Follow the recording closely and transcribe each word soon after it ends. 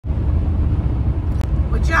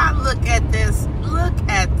would y'all look at this? Look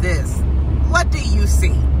at this. What do you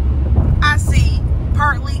see? I see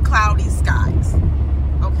partly cloudy skies.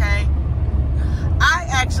 Okay? I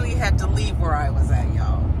actually had to leave where I was at,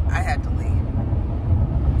 y'all. I had to leave.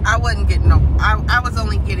 I wasn't getting no, I was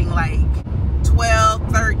only getting like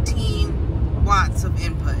 12, 13 watts of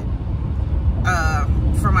input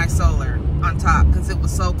for my solar on top because it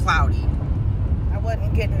was so cloudy. I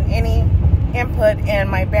wasn't getting any input,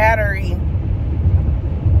 and my battery,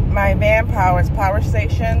 my Van Power's power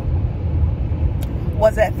station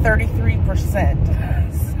was at 33%.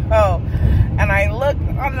 So, and I looked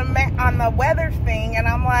on the weather thing, and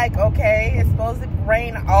I'm like, okay, it's supposed to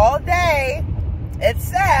rain all day. It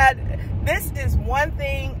said, this is one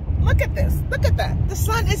thing. Look at this. Look at that. The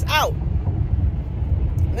sun is out.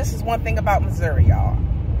 This is one thing about Missouri, y'all.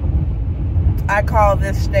 I call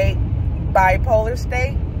this state bipolar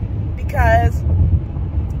state because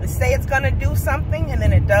they say it's going to do something and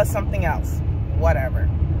then it does something else. Whatever.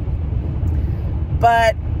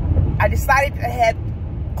 But I decided to head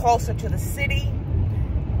closer to the city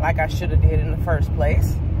like I should have did in the first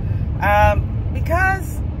place.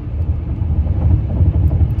 Because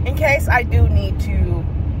in case I do need to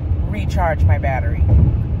recharge my battery.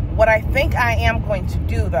 What I think I am going to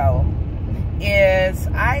do, though, is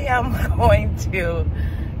I am going to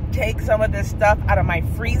take some of this stuff out of my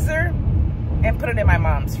freezer and put it in my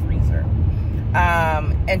mom's freezer,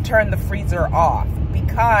 and turn the freezer off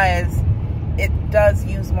because it does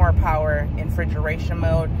use more power in refrigeration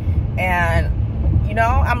mode. And you know,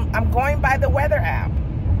 I'm going by the weather app.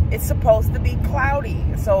 It's supposed to be cloudy,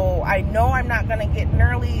 so I know I'm not going to get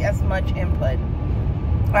nearly as much input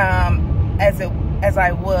as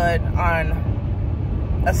I would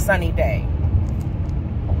on a sunny day.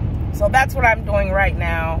 So that's what I'm doing right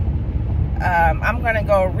now. I'm going to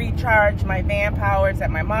go recharge my Van Powers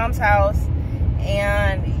at my mom's house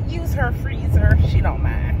and use her freezer. She don't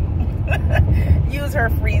mind. Use her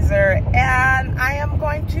freezer, and I am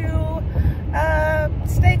going to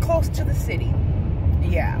stay close to the city.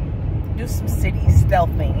 Yeah, do some city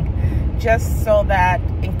stealthing, just so that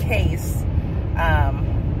in case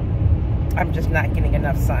I'm just not getting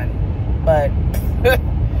enough sun. But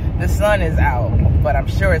the sun is out, but I'm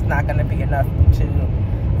sure it's not going to be enough to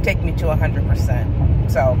take me to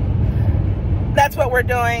 100%. So that's what we're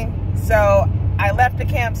doing. So I left the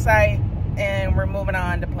campsite and we're moving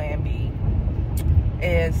on to plan B,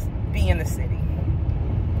 is be in the city.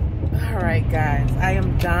 All right, guys, I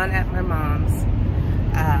am done at my mom's.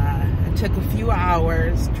 It took a few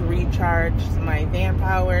hours to recharge my Van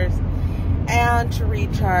Powers and to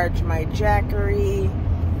recharge my Jackery.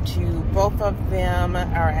 Both of them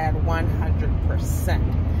are at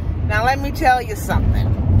 100%. Now let me tell you something.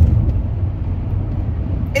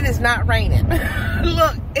 It is not raining.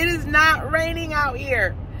 Look, it is not raining out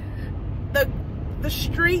here. The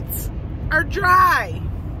streets are dry.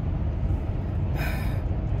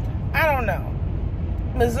 I don't know.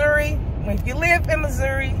 Missouri, if you live in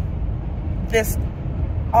Missouri, this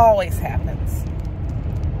always happens.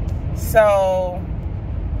 So,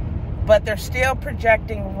 but they're still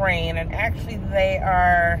projecting rain, and actually they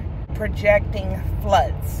are projecting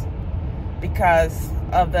floods because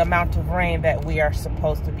of the amount of rain that we are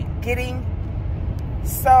supposed to be getting.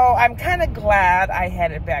 So I'm kind of glad I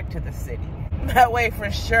headed back to the city. That way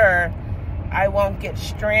for sure I won't get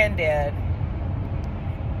stranded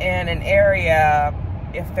in an area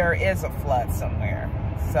if there is a flood somewhere.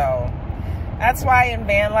 So that's why in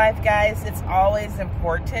van life, guys, it's always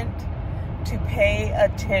important to pay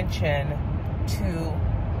attention to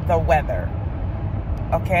the weather,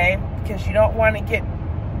 okay? Because you don't want to get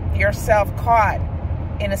yourself caught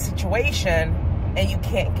in a situation and you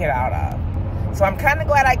can't get out of. So I'm kind of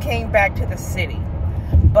glad I came back to the city.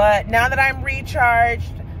 But now that I'm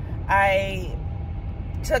recharged, I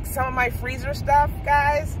took some of my freezer stuff,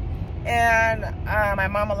 guys, and my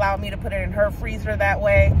mom allowed me to put it in her freezer that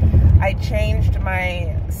way. I changed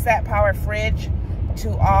my Sat Power fridge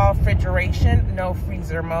to all refrigeration, no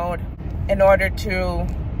freezer mode, in order to,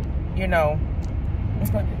 you know,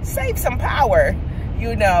 save some power,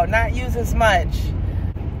 you know, not use as much.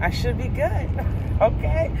 I should be good,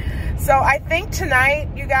 okay? So I think tonight,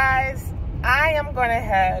 you guys, I am gonna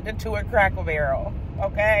head to a Crackle Barrel,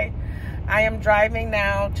 okay? I am driving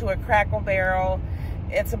now to a Crackle Barrel.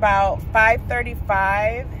 It's about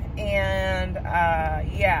 5:35, and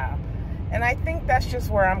yeah. And I think that's just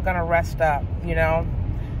where I'm gonna rest up, you know,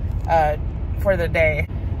 for the day.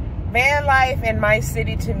 Van life in my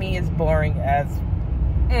city to me is boring as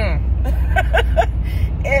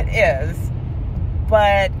it is.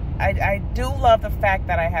 But I do love the fact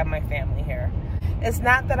that I have my family here. It's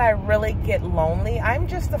not that I really get lonely. I'm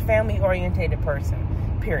just a family-oriented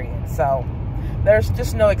person, period. So there's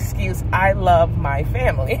just no excuse. I love my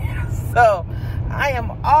family. So I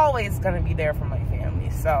am always going to be there for my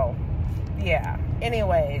family. So yeah,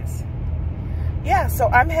 anyways. Yeah, so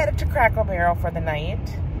I'm headed to Cracker Barrel for the night.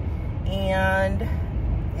 And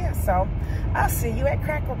yeah, so I'll see you at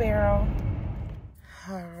Cracker Barrel.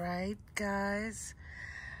 All right, guys.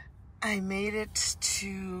 I made it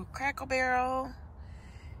to Cracker Barrel.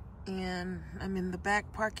 And I'm in the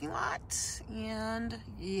back parking lot. And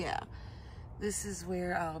yeah, this is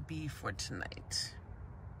where I'll be for tonight.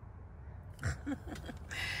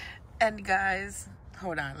 And guys,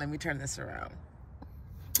 hold on, let me turn this around.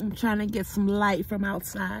 I'm trying to get some light from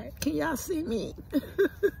outside. Can y'all see me?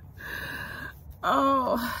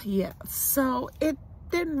 Oh, yeah. So it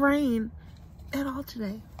didn't rain at all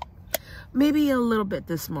today. Maybe a little bit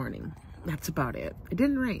this morning. That's about it. It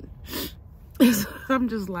didn't rain. I'm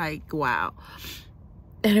just like, wow.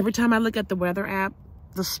 And every time I look at the weather app,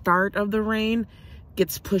 the start of the rain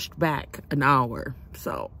gets pushed back an hour.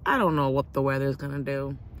 So I don't know what the weather's going to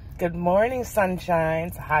do. Good morning,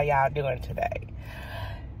 sunshines. How y'all doing today?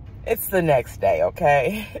 It's the next day,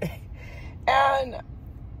 okay? And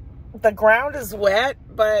the ground is wet,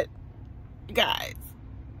 but guys,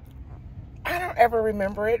 I don't ever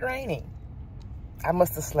remember it raining. I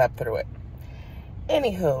must have slept through it.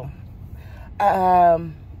 Anywho,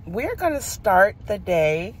 we're going to start the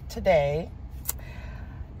day today.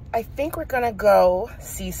 I think we're going to go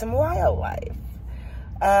see some wildlife.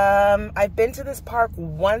 I've been to this park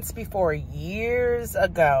once before, years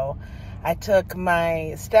ago. I took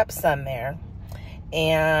my stepson there,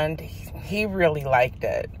 and he really liked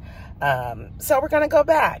it. So we're going to go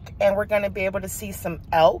back, and we're going to be able to see some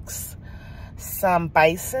elks, some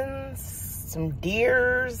bisons, some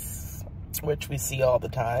deers, which we see all the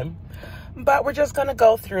time. But we're just going to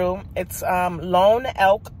go through. It's Lone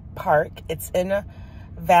Elk Park. It's in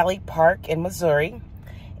Valley Park in Missouri.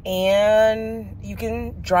 And you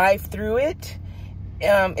can drive through it.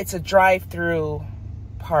 It's a drive-through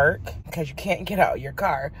park because you can't get out of your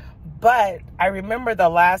car. But I remember the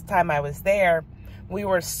last time I was there, we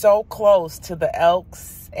were so close to the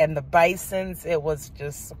elks and the bisons. It was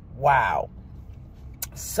just wow.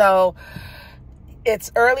 So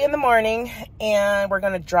it's early in the morning, and we're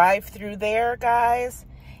going to drive through there, guys,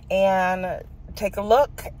 and take a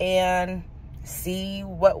look and see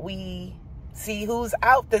who's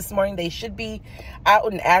out this morning. They should be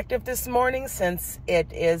out and active this morning since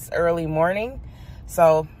it is early morning.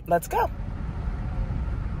 So let's go.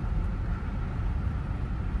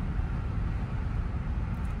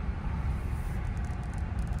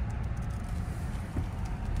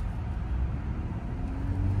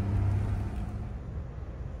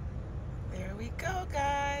 There we go,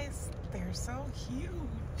 guys. They're so huge.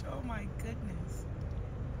 Oh my goodness.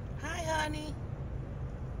 Hi, honey.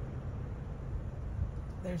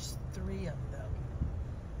 There's 3 of them.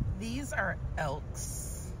 These are elks.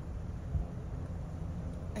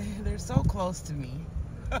 They're so close to me.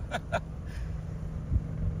 All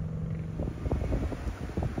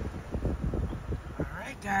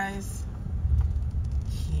right, guys.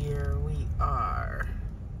 Here we are.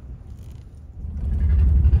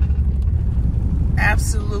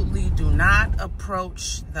 Absolutely do not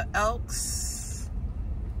approach the elks.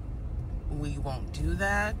 We won't do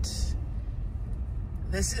that.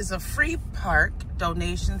 This is a free park.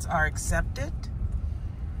 Donations are accepted.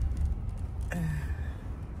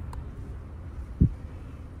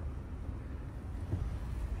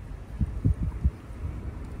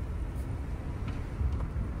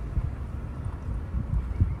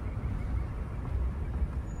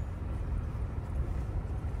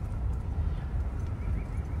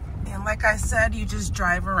 And like I said, you just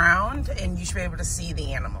drive around and you should be able to see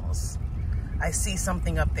the animals. I see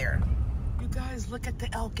something up there. You guys, look at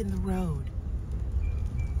the elk in the road.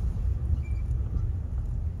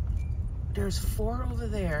 There's 4 over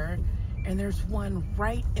there, and there's 1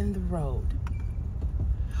 right in the road.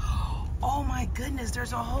 Oh my goodness,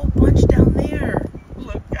 there's a whole bunch down there.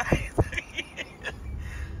 Look, guys.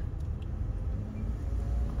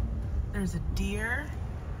 There's a deer.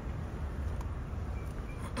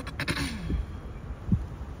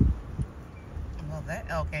 Well, that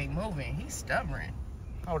elk ain't moving. He's stubborn.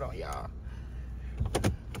 Hold on, y'all.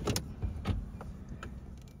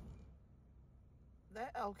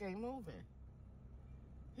 That elk ain't moving.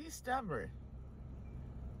 He's stubborn.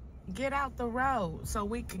 Get out the road so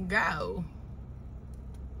we can go.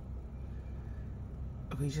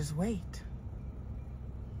 We just wait.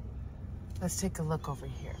 Let's take a look over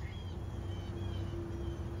here.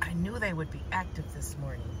 I knew they would be active this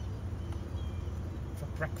morning. for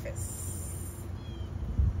breakfast.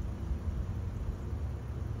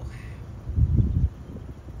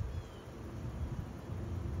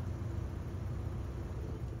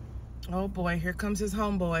 Oh boy, here comes his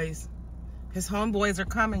homeboys. His homeboys are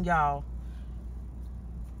coming, y'all.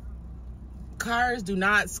 Cars do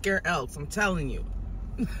not scare elks, I'm telling you.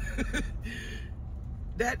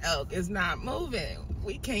 That elk is not moving.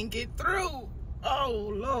 We can't get through.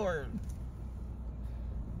 Oh, Lord.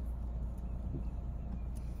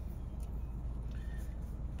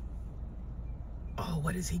 Oh,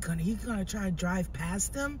 what is he gonna? He's gonna try to drive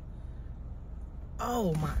past them?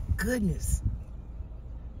 Oh, my goodness.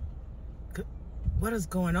 What is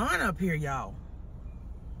going on up here, y'all?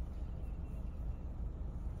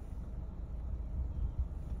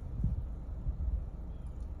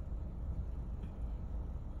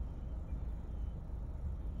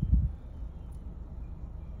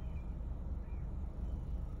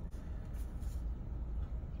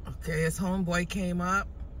 Okay, his homeboy came up,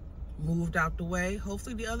 moved out the way.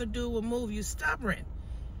 Hopefully the other dude will move. You stubborn.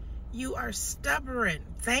 You are stubborn.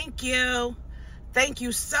 Thank you. Thank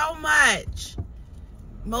you so much.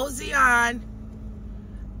 Mosey on.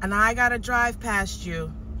 And I gotta drive past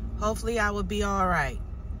you. Hopefully I will be all right.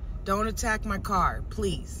 Don't attack my car,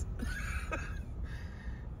 please.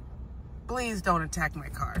 Please don't attack my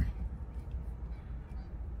car.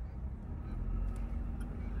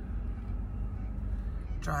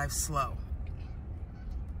 Drive slow.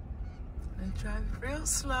 And drive real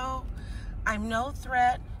slow. I'm no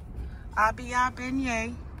threat.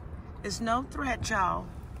 AbiyahBina is no threat, y'all.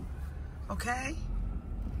 Okay?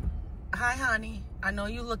 Hi, honey. I know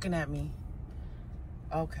you're looking at me.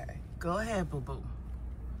 Okay. Go ahead, boo-boo.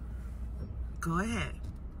 Go ahead.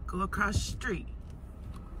 Go across the street.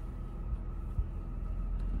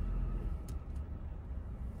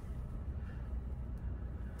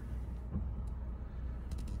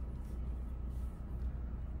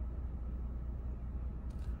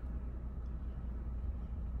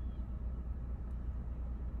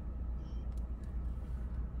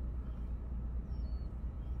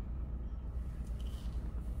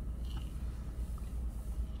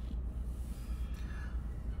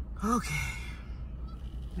 Okay,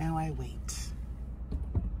 now I wait.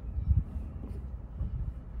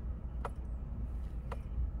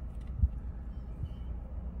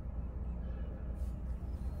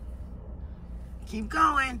 Keep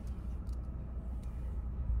going.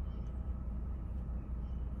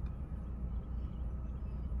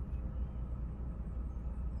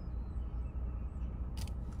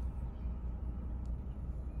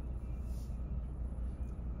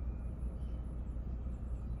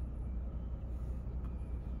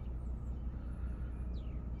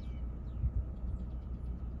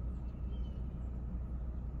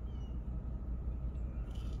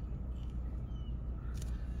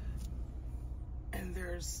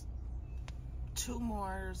 There's two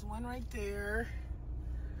more. There's one right there.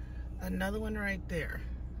 Another one right there.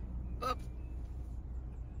 Up.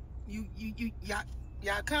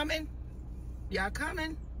 Y'all coming? Y'all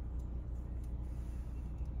coming?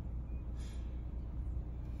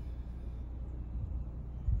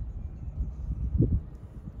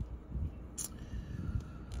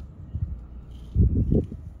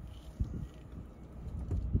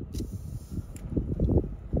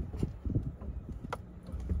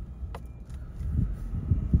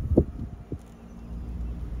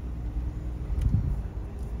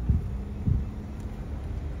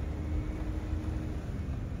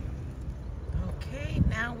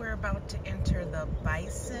 Now we're about to enter the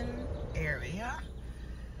bison area,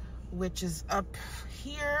 which is up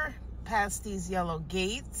here past these yellow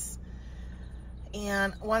gates.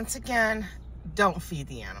 And once again, don't feed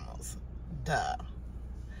the animals. Duh.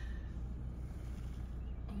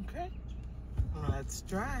 Okay, let's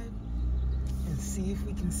drive and see if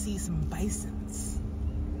we can see some bisons.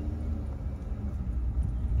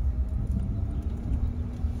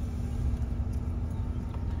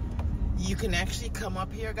 You can actually come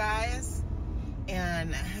up here, guys,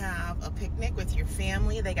 and have a picnic with your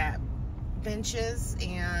family. They got benches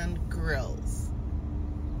and grills.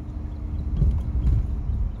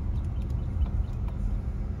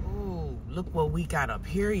 Ooh, look what we got up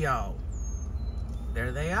here, y'all.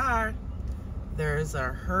 There they are. There's a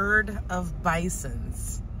herd of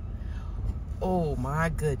bisons. Oh my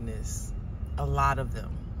goodness. A lot of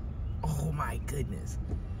them. Oh my goodness.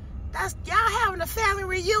 That's y'all having a family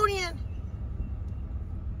reunion.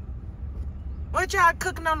 What y'all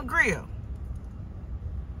cooking on the grill?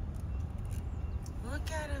 Look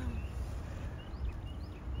at them.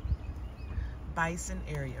 Bison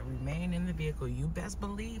area. Remain in the vehicle. You best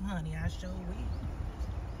believe, honey, I sure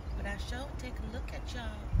will. But I sure take a look at y'all.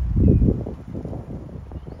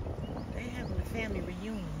 They having a family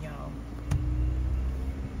reunion, y'all.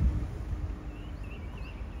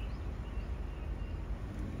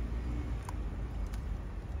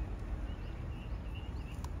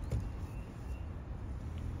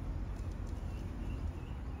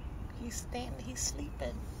 He's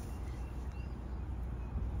sleeping.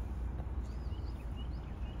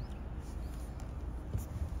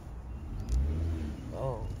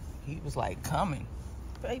 Oh, he was like coming.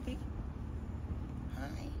 Baby. Hi.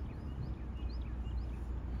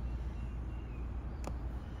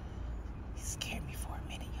 He scared me for a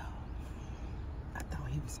minute, y'all. I thought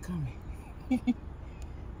he was coming.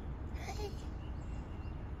 Hey.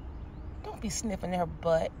 Don't be sniffing their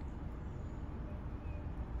butt.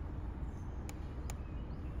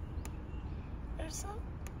 They're so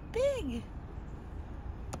big.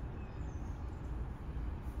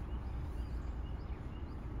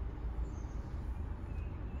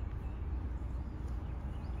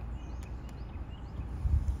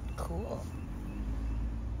 Cool.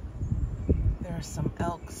 There are some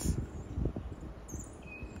elks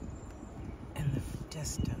in the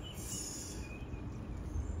distance.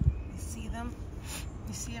 You see them?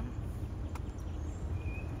 You see them?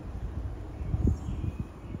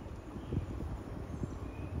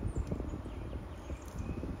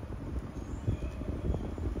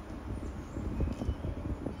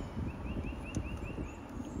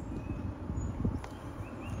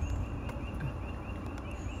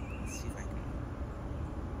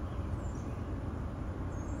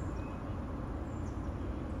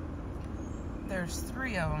 There's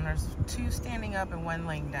 3 of them. There's 2 standing up and 1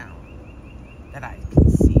 laying down that I can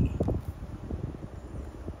see.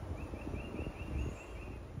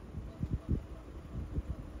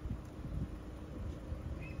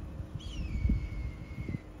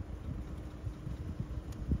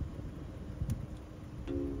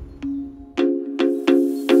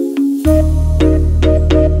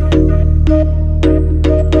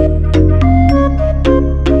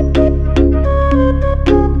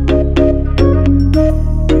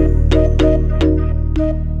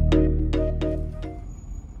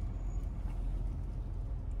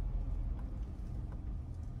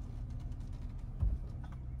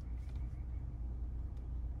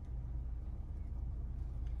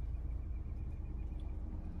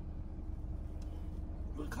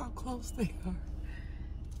 Look how close they are.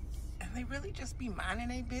 And they really just be minding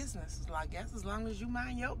their business. So I guess as long as you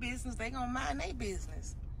mind your business, they gonna mind their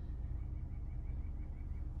business.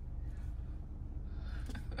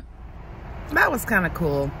 That was kind of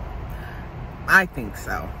cool. I think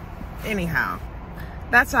so. Anyhow,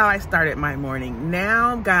 that's how I started my morning.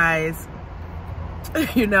 Now, guys,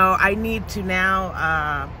 you know, I need to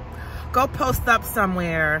now go post up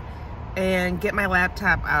somewhere and get my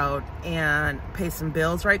laptop out and pay some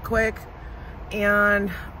bills right quick.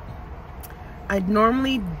 And I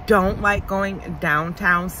normally don't like going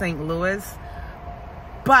downtown St. Louis,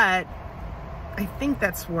 but I think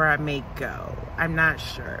that's where I may go. I'm not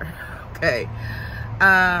sure. Okay.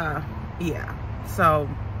 Yeah. So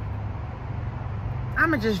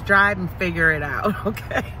I'm gonna just drive and figure it out.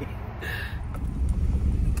 Okay.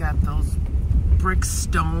 We got those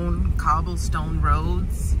cobblestone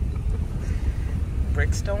roads.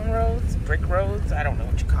 Brickstone roads, brick roads, I don't know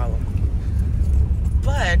what you call them.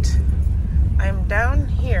 But I'm down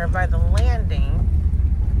here by the landing,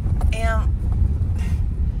 and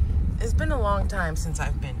it's been a long time since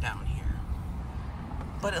I've been down here.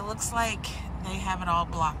 But it looks like they have it all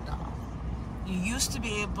blocked off. You used to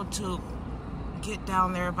be able to get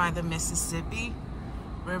down there by the Mississippi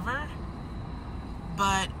River,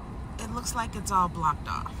 but it looks like it's all blocked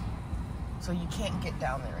off. So you can't get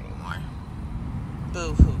down there anymore.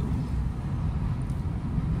 Boo-hoo.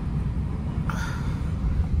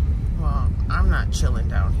 Well, I'm not chilling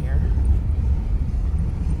down here.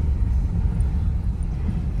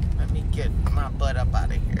 Let me get my butt up out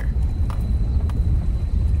of here.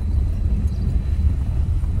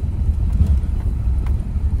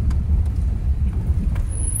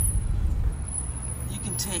 You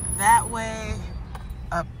can take that way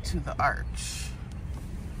up to the arch.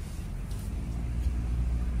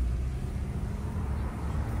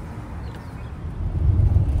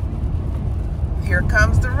 Here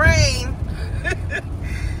comes the rain.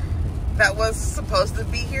 That was supposed to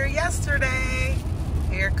be here yesterday.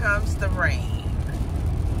 Here comes the rain.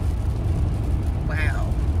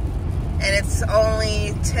 Wow. And it's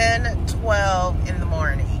only 10:12 in the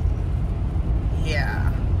morning.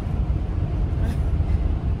 Yeah.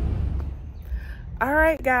 All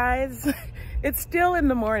right, guys. It's still in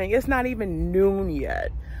the morning. It's not even noon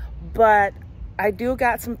yet. But I do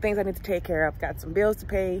got some things I need to take care of. Got some bills to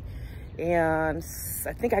pay, and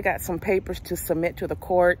I think I got some papers to submit to the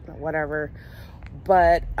court, whatever.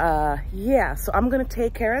 But yeah, so I'm gonna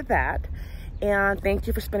take care of that. And thank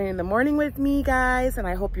you for spending the morning with me, guys. And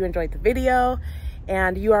I hope you enjoyed the video.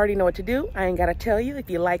 And you already know what to do. I ain't gotta tell you. If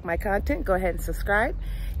you like my content, go ahead and subscribe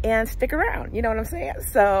and stick around. You know what I'm saying?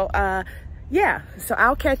 So yeah, so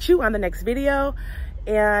I'll catch you on the next video.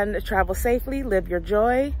 And travel safely, live your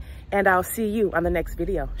joy, and I'll see you on the next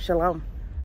video. Shalom.